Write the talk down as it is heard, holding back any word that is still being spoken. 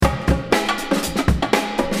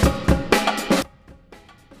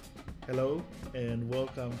and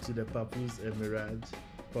welcome to the Papoose and Mirage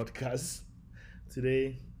podcast.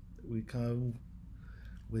 Today, we come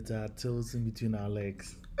with our toes in between our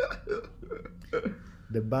legs.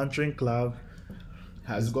 The bantering club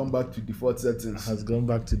has gone back to default settings.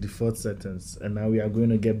 And now we are going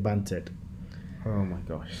to get bantered. Oh my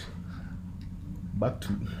gosh. Back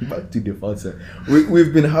to default settings.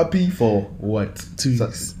 We've been happy for what? 2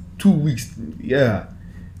 weeks. 2 weeks. Yeah.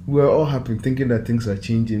 We're all happy thinking that things are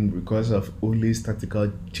changing because of Ole's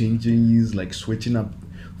tactical changes, like switching up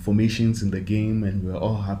formations in the game, and we're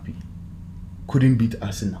all happy. Couldn't beat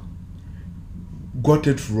Arsenal. Got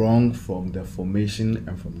it wrong from the formation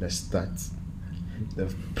and from the start.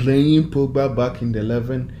 The playing Pogba back in the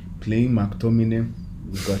 11, playing McTominay,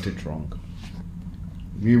 we got it wrong.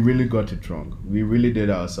 We really got it wrong. We really did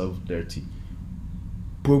ourselves dirty.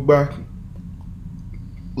 Pogba,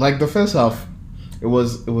 like the first half, it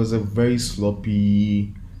was a very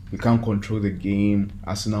sloppy. We can't control the game.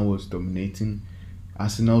 Arsenal was dominating.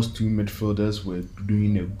 Arsenal's two midfielders were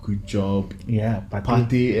doing a good job. Yeah,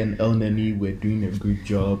 Partey and Elneny were doing a good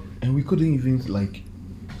job, and we couldn't even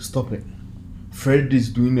stop it. Fred is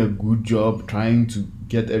doing a good job trying to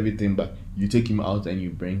get everything, but you take him out and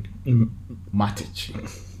you bring Matic,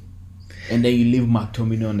 and then you leave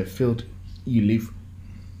McTominay on the field. You leave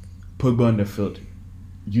Pogba on the field.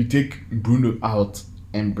 You take Bruno out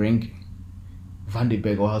and bring Van de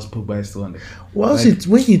Beek, whilst Pogba is still on there.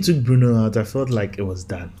 When he took Bruno out, I felt like it was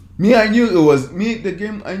done. I knew it was the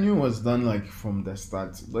game. I knew it was done from the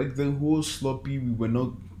start. The whole sloppy. We were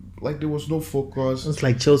not there was no focus. It's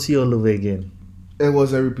like Chelsea all over again. It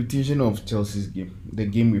was a repetition of Chelsea's game. The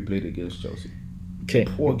game we played against Chelsea. Okay,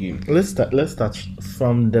 poor game. Let's start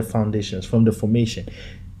from the foundations, from the formation.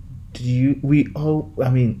 We've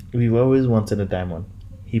always wanted a diamond.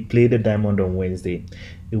 He played a diamond on Wednesday.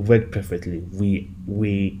 It worked perfectly.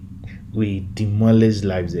 We demolished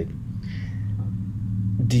Leipzig.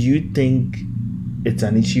 Do you think it's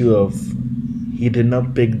an issue of he did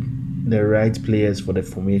not pick the right players for the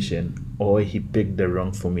formation, or he picked the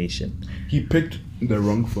wrong formation? He picked the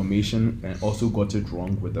wrong formation and also got it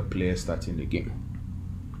wrong with the players starting the game.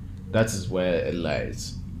 That is where it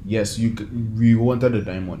lies. Yes, we wanted a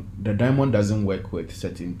diamond. The diamond doesn't work with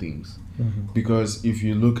certain things. Mm-hmm. Because if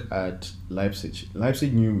you look at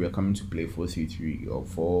Leipzig knew we were coming to play 4-3-3 or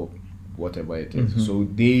 4 whatever it is. Mm-hmm. So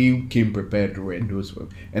they came prepared to read those,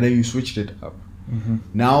 and then you switched it up. Mm-hmm.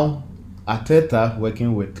 Now Arteta,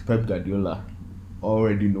 working with Pep Guardiola,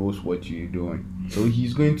 already knows what you're doing. So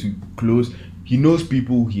he's going to close. He knows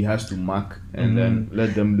people he has to mark and then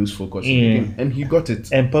let them lose focus in the game. And he got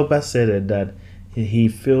it. And Pogba said it, that he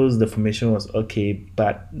feels the formation was okay,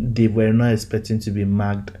 but they were not expecting to be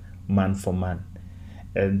marked man for man.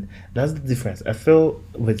 And that's the difference. I feel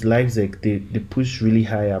with Leipzig, they pushed really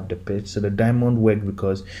high up the pitch, so the diamond worked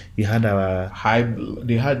because you had our high.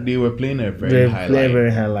 They were playing a very high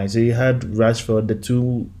line. So you had Rashford,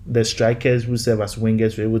 the strikers who serve as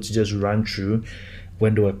wingers were able to just run through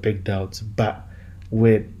when they were picked out. But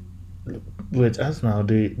with us now,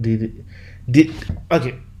 they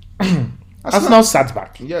okay. Arsenal sat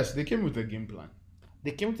back. Yes, they came with a game plan.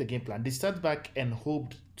 They sat back and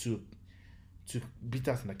hoped to beat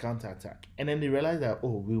us in the counter-attack. And then they realized that,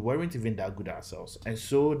 we weren't even that good ourselves. And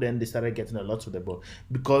so then they started getting a lot of the ball.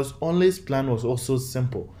 Because Ole's plan was also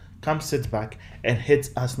simple. Come sit back and hit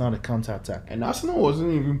Arsenal on the counter-attack. And Arsenal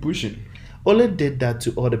wasn't even pushing. Ole did that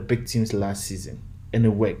to all the big teams last season. And it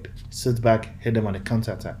worked. Sit back, hit them on the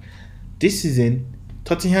counter-attack. This season,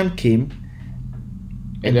 Tottenham came.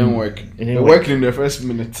 It didn't work. It worked in the first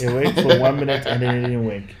minute. It worked for 1 minute and then it didn't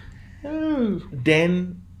work. Oh.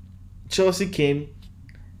 Then Chelsea came.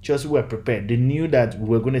 Chelsea were prepared. They knew that we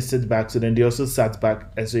were going to sit back, so then they also sat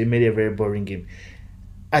back, and so it made a very boring game.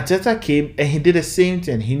 Arteta came and he did the same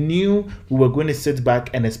thing. He knew we were going to sit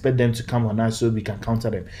back and expect them to come on us so we can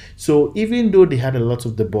counter them. So even though they had a lot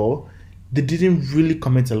of the ball, they didn't really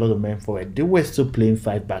commit a lot of men forward. They were still playing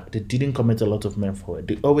 5 back. They didn't commit a lot of men forward.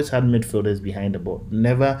 They always had midfielders behind the ball,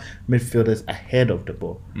 never midfielders ahead of the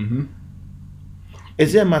ball. Mm-hmm.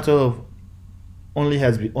 Is it a matter of Ole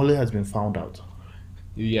has been found out?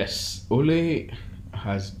 Yes, Ole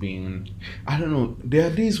has been. I don't know. There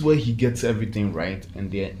are days where he gets everything right, and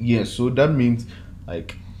so that means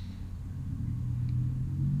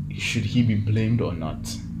should he be blamed or not?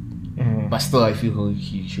 Mm-hmm. But still, I feel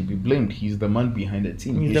he should be blamed. He's the man behind the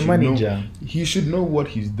team. He's the manager. He should know what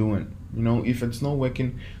he's doing. If it's not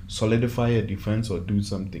working, solidify a defense or do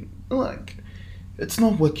something. It's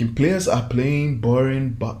not working. Players are playing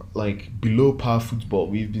boring, but below par football.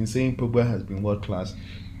 We've been saying Pogba has been world class.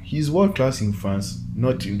 He's world class in France,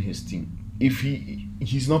 not in his team. if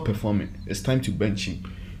he's not performing, it's time to bench him.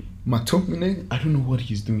 McTominay, I don't know what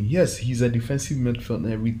he's doing. Yes, he's a defensive midfield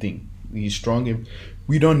and everything. He's strong.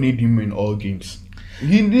 We don't need him in all games.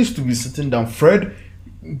 He needs to be sitting down. Fred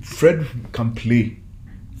can play.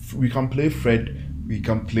 We can play Fred. We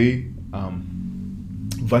can play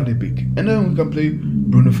Van de Beek, and then we can play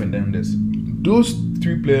Bruno Fernandes. Those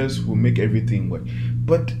three players will make everything work.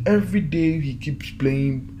 But every day he keeps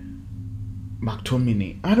playing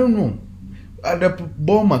McTominay. I don't know. The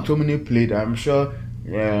ball McTominay played, I'm sure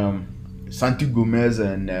Santi Gomez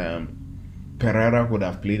and Pereira would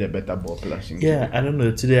have played a better ball playing. Yeah, I don't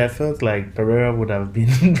know. Today I felt like Pereira would have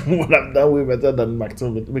done way better than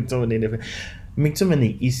McTominay.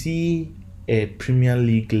 McTominay, is he a Premier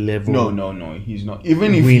League level? No, he's not.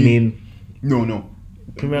 Even if winning. No.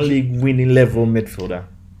 Premier League winning level midfielder.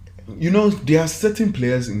 There are certain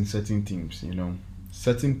players in certain teams.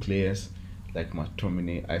 Certain players like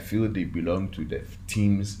McTominay, I feel they belong to the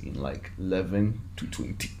teams in like 11 to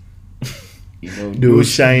 20. They will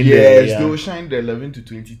shine there. Yes, they will shine the 11 to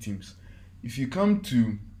 20 teams. If you come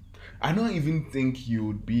to, I don't even think he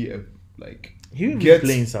would be he will be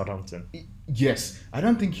playing Southampton. Yes, I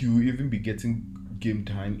don't think he will even be getting game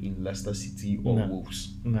time in Leicester City or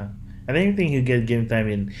Wolves. No. I don't think he'll get game time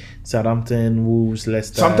in Southampton, Wolves,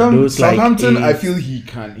 Leicester. Southampton, I feel he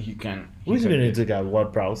can. Who's going to take out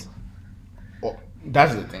Ward-Prowse? Oh,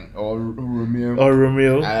 that's the thing. Or Romeo.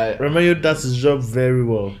 Romeo does his job very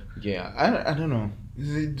well. Yeah, I don't know.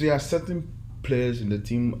 There are certain players in the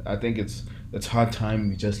team. I think it's hard time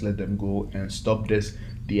we just let them go and stop this.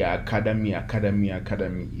 The academy.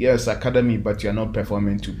 Yes, academy, but you're not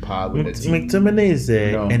performing to par with the team. McTominay is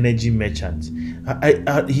an energy merchant.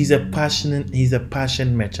 He's a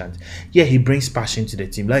passion merchant. Yeah, he brings passion to the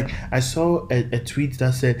team. Like I saw a tweet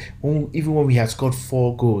that said, even when we had scored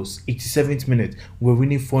 4 goals, 87th minute, we're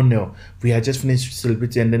winning 4-0. We had just finished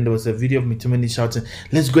celebrating, and then there was a video of McTominay shouting,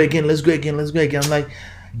 "Let's go again! Let's go again! Let's go again!" I'm like,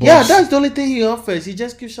 yeah, that's the only thing he offers. He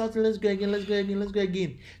just keeps shouting, "Let's go again, let's go again, let's go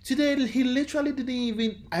again." Today, he literally didn't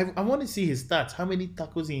even... I want to see his stats, how many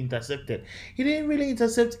tackles he intercepted. He didn't really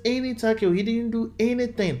intercept any tackle. He didn't do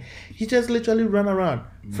anything. He just literally ran around.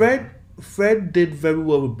 Fred did very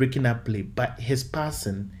well with breaking up play, but his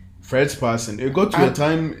passing... Fred's passing. It got to a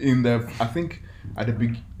time in the... I think at the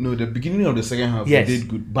beginning of the second half, he did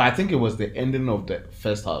good. But I think it was the ending of the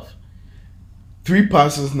first half. 3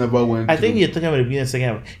 passes never went I think you're talking about the beginning of the second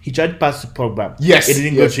half. He tried to pass to Pogba. Yes. It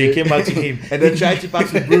didn't go through. He came back to him. And then he tried to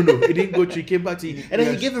pass to Bruno. It didn't go through. He came back to him. And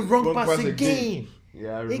then he gave a wrong pass again.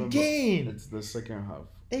 Yeah, I remember. Again. It's the second half.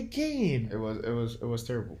 Again. It was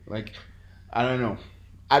terrible. Like, I don't know.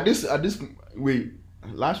 Wait,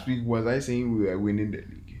 last week was I saying we were winning the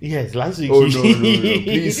league? Yes, last week. Oh, no,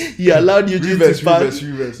 please. He allowed Eugene to pass.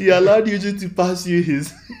 Reverse. He allowed Eugene to pass you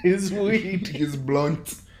his weed. His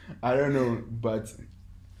blunt. I don't know, but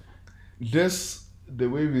the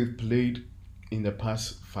way we've played in the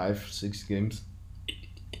past 5-6 games,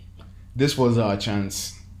 this was our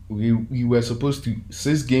chance. We were supposed to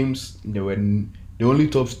 6 games. The only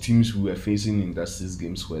top teams we were facing in that 6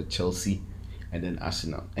 games were Chelsea and then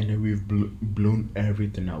Arsenal, and then we've blown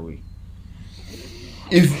everything away.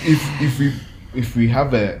 If we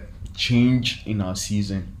have a change in our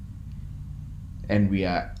season and we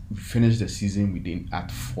finish the season within at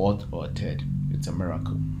 4th or 3rd, it's a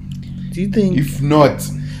miracle. Do you think? If not,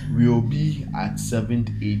 we'll be at 7th,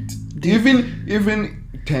 8th, even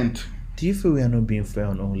 10th. Do you feel we are not being fair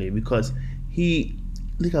on Ole? Because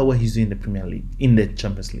look at what he's doing in the Premier League, in the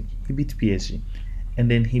Champions League. He beat PSG,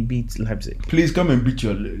 and then he beat Leipzig. Please come and beat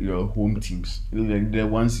your home teams, like the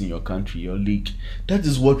ones in your country, your league. That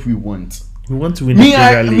is what we want. We want to win the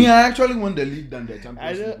Premier League. I actually want the league than the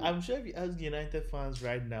Champions League. I'm sure if you ask United fans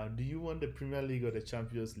right now, do you want the Premier League or the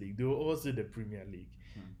Champions League? They will all say the Premier League.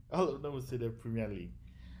 All of them will say the Premier League.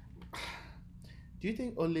 Do you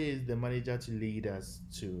think Ole is the manager to lead us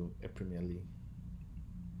to a Premier League?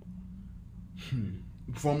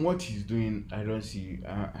 From what he's doing, I don't see.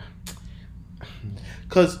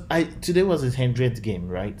 Because today was his 100th game,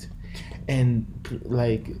 right? And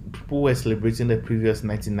people were celebrating the previous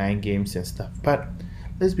 99 games and stuff. But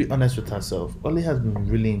let's be honest with ourselves. Ole has been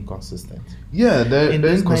really inconsistent. Yeah, in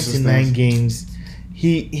these 99 games,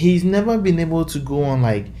 he's never been able to go on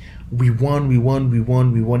like we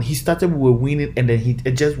won. He started, we were winning, and then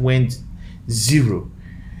it just went 0.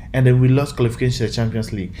 And then we lost qualification to the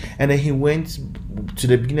Champions League. And then he went to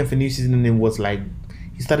the beginning of a new season, and it was like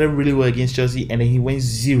he started really well against Chelsea, and then he went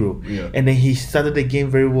 0. Yeah. And then he started the game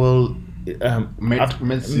very well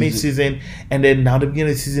mid-season, and then now the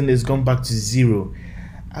beginning of the season has gone back to 0.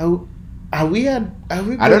 Are we? I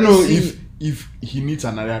don't know if he needs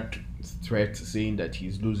another threat saying that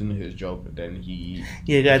he's losing his job, then he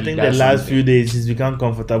Yeah, I he think the does last something. few days he's become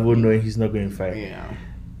comfortable knowing he's not going to fight. Yeah.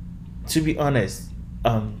 To be honest,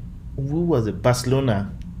 who was it?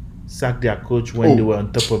 Barcelona sacked their coach when they were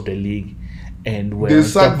on top of the league, and were They on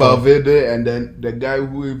sacked top of. Valverde, and then the guy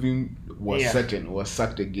who even was Yeah. second was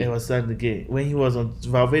sacked It again. was sacked again when he was on.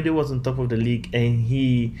 Valverde was on top of the league, and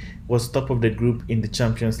he was top of the group in the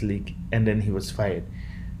Champions League, and then he was fired.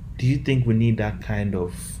 Do you think we need that kind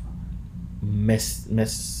of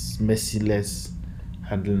merciless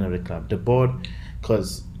handling of the club, the board?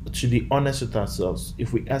 Because to be honest with ourselves,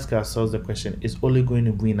 if we ask ourselves the question, is Ole going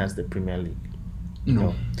to win as the Premier League?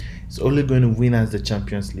 No, Is Ole going to win as the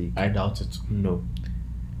Champions League? I doubt it. No.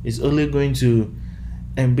 Is Ole going to,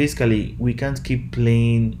 and basically we can't keep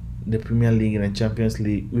playing the Premier League and the Champions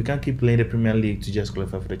League. We can't keep playing the Premier League to just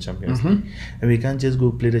qualify for the Champions League, and we can't just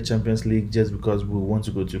go play the Champions League just because we want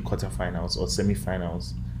to go to quarterfinals or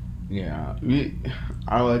semi-finals. Yeah,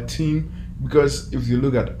 our team, because if you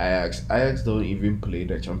look at Ajax don't even play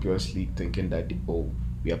the Champions League thinking that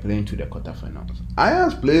we are playing to the quarterfinals.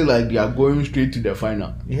 Ajax play like they are going straight to the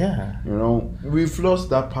final. Yeah. You know, we've lost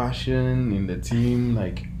that passion in the team.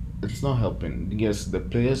 Like, it's not helping. Yes, the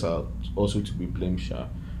players are also to be blamed, sure,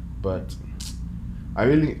 but I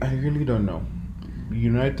really don't know.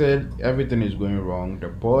 United, everything is going wrong. The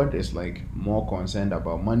board is like more concerned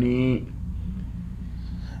about money.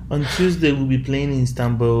 On Tuesday we'll be playing in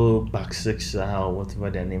Istanbul Baksaksa or whatever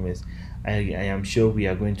their name is. I am sure we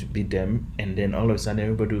are going to beat them, and then all of a sudden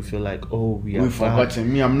everybody will feel like, oh, we are We've back.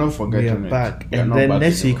 forgotten. Me, I'm not We forgetting are it. back, We are and not then back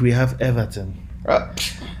next week anymore. we have Everton.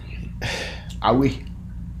 Away.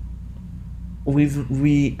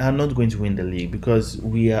 We are not going to win the league because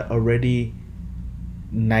we are already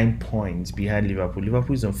 9 points behind Liverpool.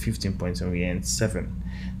 Liverpool is on 15 points and we are in 7,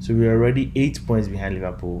 so we're already 8 points behind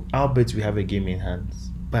Liverpool. I'll bet we have a game in hand,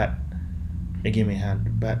 but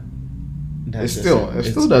that's It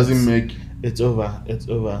just still doesn't make. it's over.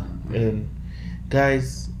 And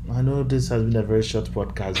guys, I know this has been a very short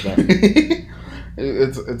podcast, but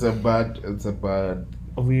it's a bad.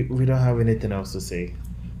 we don't have anything else to say.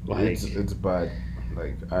 Like It's bad.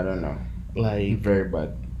 Like, I don't know. like Very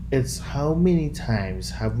bad. it's how many times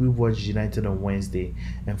have we watched United on Wednesday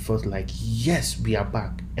and felt like, yes, we are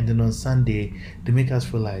back, and then on Sunday they make us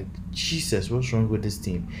feel like, Jesus, what's wrong with this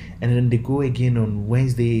team? And then they go again on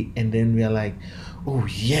Wednesday and then we are like, oh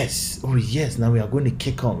yes, now we are going to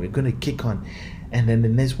kick on, and then the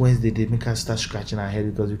next Wednesday they make us start scratching our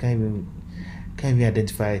head because we can't even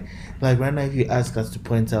identify. Like right now, if you ask us to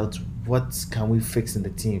point out what can we fix in the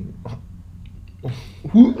team,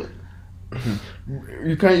 Who?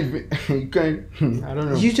 You can't even. You can't. I don't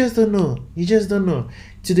know. you just don't know.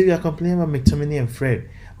 Today we are complaining about McTominay and Fred,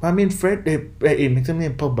 but I mean McTominay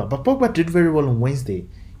and Pogba. But Pogba did very well on Wednesday.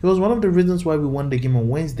 He was one of the reasons why we won the game on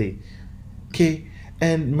Wednesday. Okay,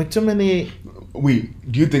 and McTominay. Wait,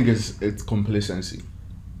 do you think it's complacency?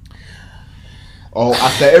 Or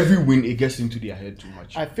after every win, it gets into their head too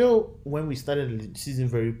much? I feel when we started the season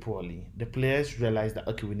very poorly, the players realized that,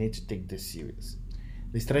 okay, we need to take this serious.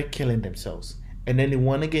 They started killing themselves, and then they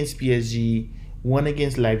won against PSG, won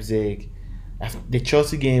against Leipzig. After the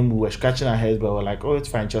Chelsea game, we were scratching our heads, but we're like, oh, it's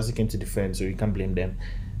fine. Chelsea came to defend, so you can't blame them.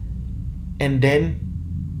 And then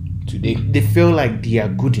Today, they feel like they are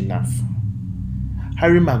good enough.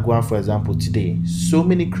 Harry Maguire, for example, today, so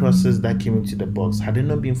many crosses that came into the box, had it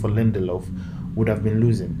not been for Lindelof, would have been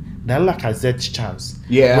losing. That Lacazette's chance,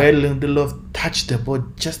 Yeah. where Lindelof touched the ball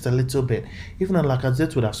just a little bit, even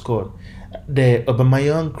Lacazette would have scored. The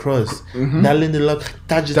Aubameyang cross, that Lindelof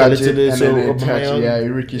touched a little bit, and so then it touched, Aubameyang, it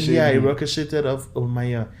ricocheted. it ricocheted off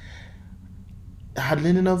Aubameyang. Had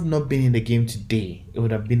Lindelof not been in the game today, it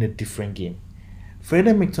would have been a different game. Fred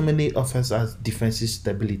and McTominay offers us defensive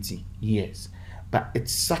stability, yes, but it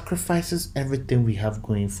sacrifices everything we have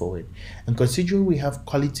going forward. And considering we have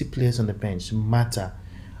quality players on the bench, matter.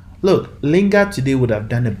 Look, Lingard today would have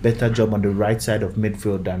done a better job on the right side of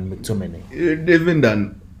midfield than McTominay. Even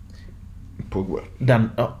than Pogba.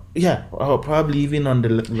 Probably even on the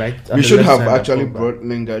right. On We the should left have side of actually Pogba. brought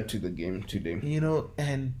Lingard to the game today.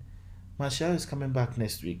 And Martial is coming back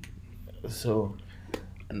next week, so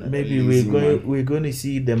Another maybe lazy man. we're going to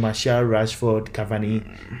see the Martial, Rashford, Cavani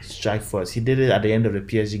strike force. He did it at the end of the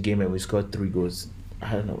PSG game and we scored 3 goals.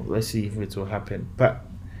 I don't know. Let's see if it will happen. But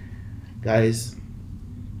guys,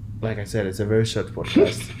 like I said, it's a very short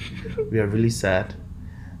podcast. We are really sad.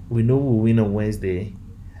 We know we'll win on Wednesday,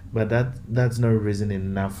 but that's not reason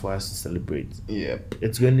enough for us to celebrate. Yep.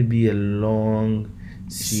 It's going to be a long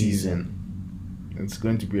season. It's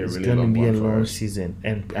going to be a It's really going to long be a one for long us. season,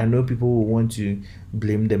 and I know people will want to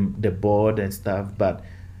blame the board and stuff, but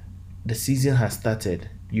The season has started.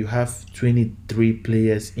 You have 23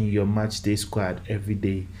 players in your match day squad every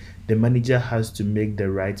day. The manager has to make the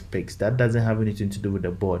right picks. That doesn't have anything to do with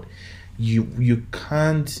the board. You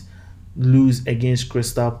can't lose against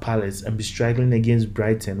Crystal Palace and be struggling against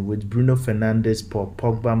Brighton with Bruno Fernandes, Paul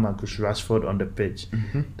Pogba, Marcus Rashford on the pitch.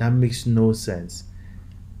 That makes no sense.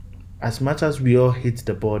 As much as we all hate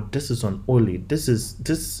the board, this is on Ole. This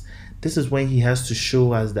is when he has to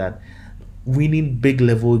show us that winning big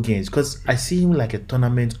level games, because I see him like a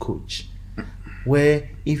tournament coach where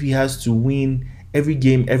if he has to win every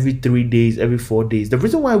game every 3 days, every 4 days. The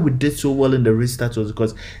reason why we did so well in the restart was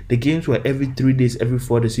because the games were every 3 days, every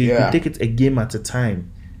 4 days, so you could take it a game at a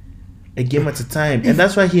time, and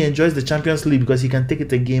that's why he enjoys the Champions League, because he can take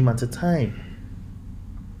it a game at a time.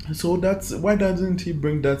 So that's why doesn't he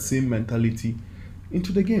bring that same mentality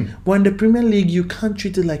into the game? But in the Premier League, you can't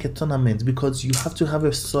treat it like a tournament, because you have to have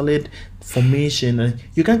a solid formation, and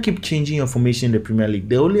you can't keep changing your formation in the Premier League.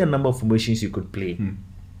 There are only a number of formations you could play.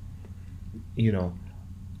 You know,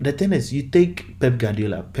 the thing is, you take Pep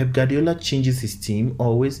Guardiola. Pep Guardiola changes his team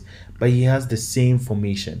always, but he has the same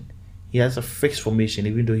formation. He has a fixed formation,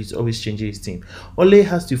 even though he's always changing his team. Ole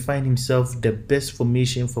has to find himself the best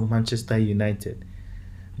formation for Manchester United.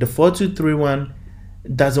 The 4-2-3-1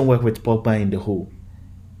 doesn't work with Pogba in the hole.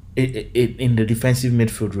 In the defensive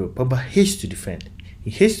midfield role. Pogba hates to defend. He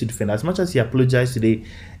hates to defend. As much as he apologized today,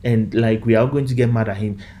 and like we are going to get mad at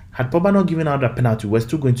him, had Pogba not given out that penalty, we're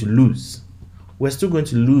still going to lose.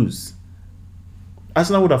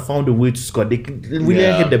 Arsenal would have found a way to score. They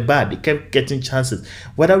really hit the bar. They kept getting chances.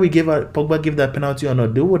 Whether Pogba gave that penalty or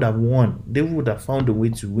not, they would have won. They would have found a way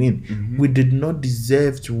to win. We did not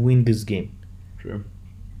deserve to win this game. True.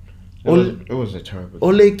 It was a terrible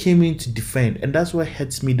game. Ole came in to defend, and that's what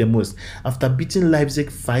hurts me the most. After beating Leipzig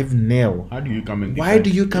 5-0, How do you come in? why do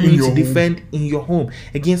you come in to defend in your home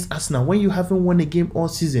against Arsenal when you haven't won a game all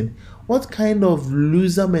season? What kind of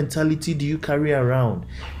loser mentality do you carry around?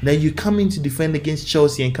 Then you come in to defend against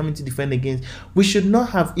Chelsea and come in to defend against... We should not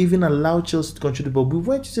have even allowed Chelsea to control the ball. We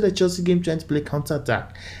went into the Chelsea game trying to play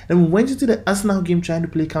counter-attack, and we went into the Arsenal game trying to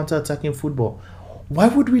play counter-attacking football. Why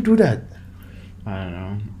would we do that? I don't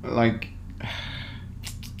know. Like,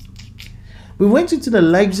 we went into the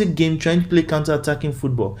Leipzig game trying to play counter-attacking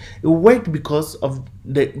football. It worked because of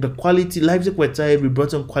the quality. Leipzig were tired, we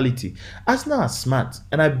brought on quality. Arsenal are smart,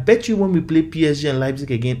 and I bet you when we play PSG and Leipzig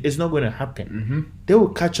again, it's not going to happen. They will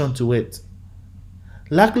catch on to it.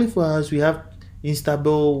 Luckily for us, we have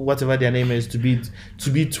Istanbul, whatever their name is, to beat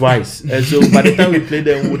twice. And so by the time we play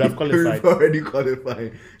them, we would have qualified. We've already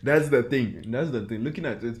qualified. That's the thing. Looking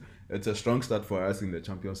at it, it's a strong start for us in the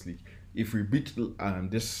Champions League. If we beat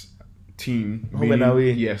this team, home and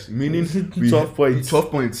away, yes, meaning 12 points. 12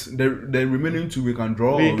 points. The remaining 2 we can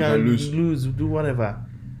draw or we can lose, do whatever.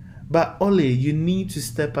 But Ole, you need to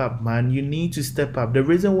step up, man. You need to step up. The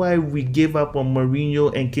reason why we gave up on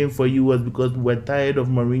Mourinho and came for you was because we were tired of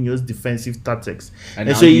Mourinho's defensive tactics.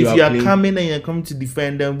 And so if you are coming and you're coming to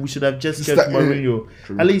defend them, we should have just kept Mourinho.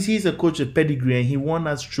 True. At least he's a coach with pedigree and he won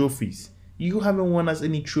us trophies. You haven't won us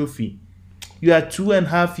any trophy. You are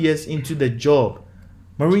 2.5 years into the job.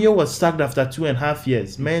 Mourinho was sacked after 2.5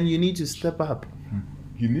 years. Man, you need to step up.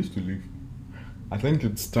 He needs to leave. I think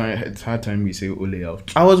it's high time we say Ole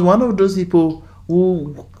out. I was one of those people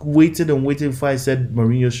who waited before I said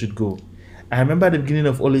Mourinho should go. I remember at the beginning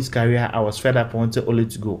of Ole's career, I was fed up. I wanted Ole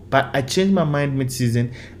to go. But I changed my mind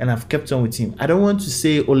mid-season and I've kept on with him. I don't want to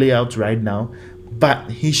say Ole out right now,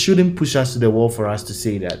 but he shouldn't push us to the wall for us to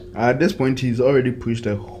say that. At this point, he's already pushed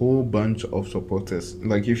a whole bunch of supporters.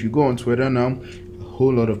 Like, if you go on Twitter now, a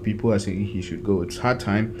whole lot of people are saying he should go. It's hard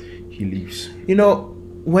time he leaves. You know,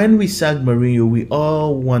 when we sacked Mourinho, we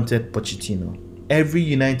all wanted Pochettino. Every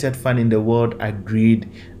United fan in the world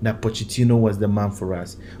agreed that Pochettino was the man for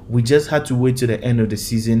us. We just had to wait till the end of the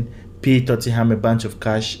season, pay Tottenham a bunch of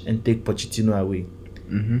cash, and take Pochettino away.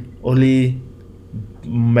 Ole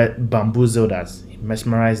bamboozled us. He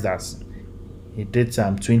mesmerized us. He did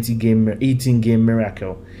some 18 game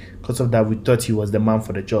miracle. Because of that, we thought he was the man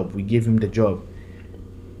for the job. We gave him the job.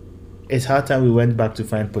 It's hard time we went back to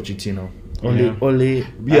find Pochettino. Ole.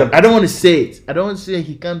 Yeah. I don't want to say it. I don't want to say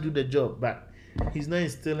he can't do the job, but he's not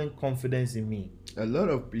instilling confidence in me. A lot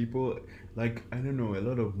of people, like, I don't know, a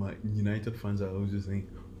lot of my United fans are always just saying,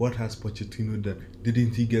 what has Pochettino done?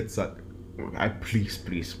 Didn't he get sacked? Please.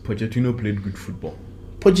 Pochettino played good football.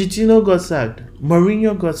 Pochettino got sacked.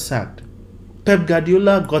 Mourinho got sacked. Pep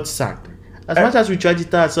Guardiola got sacked. As much as we tried to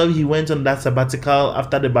tell ourselves he went on that sabbatical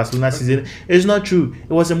after the Barcelona season, it's not true. It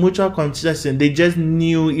was a mutual concession. They just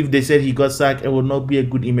knew if they said he got sacked, it would not be a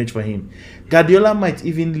good image for him. Guardiola might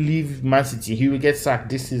even leave Man City. He will get sacked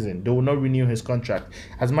this season. They will not renew his contract.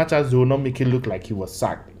 As much as they will not make it look like he was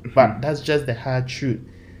sacked. But that's just the hard truth.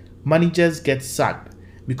 Managers get sacked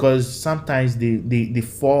because sometimes they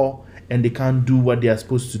fall and they can't do what they are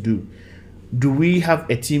supposed to do. Do we have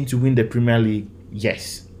a team to win the Premier League?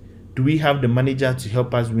 Yes. Do we have the manager to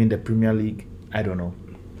help us win the Premier League? I don't know.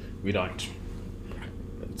 We don't.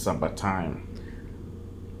 It's about time.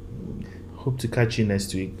 Hope to catch you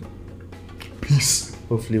next week. Peace.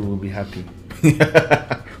 Hopefully we'll be happy.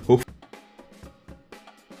 Hope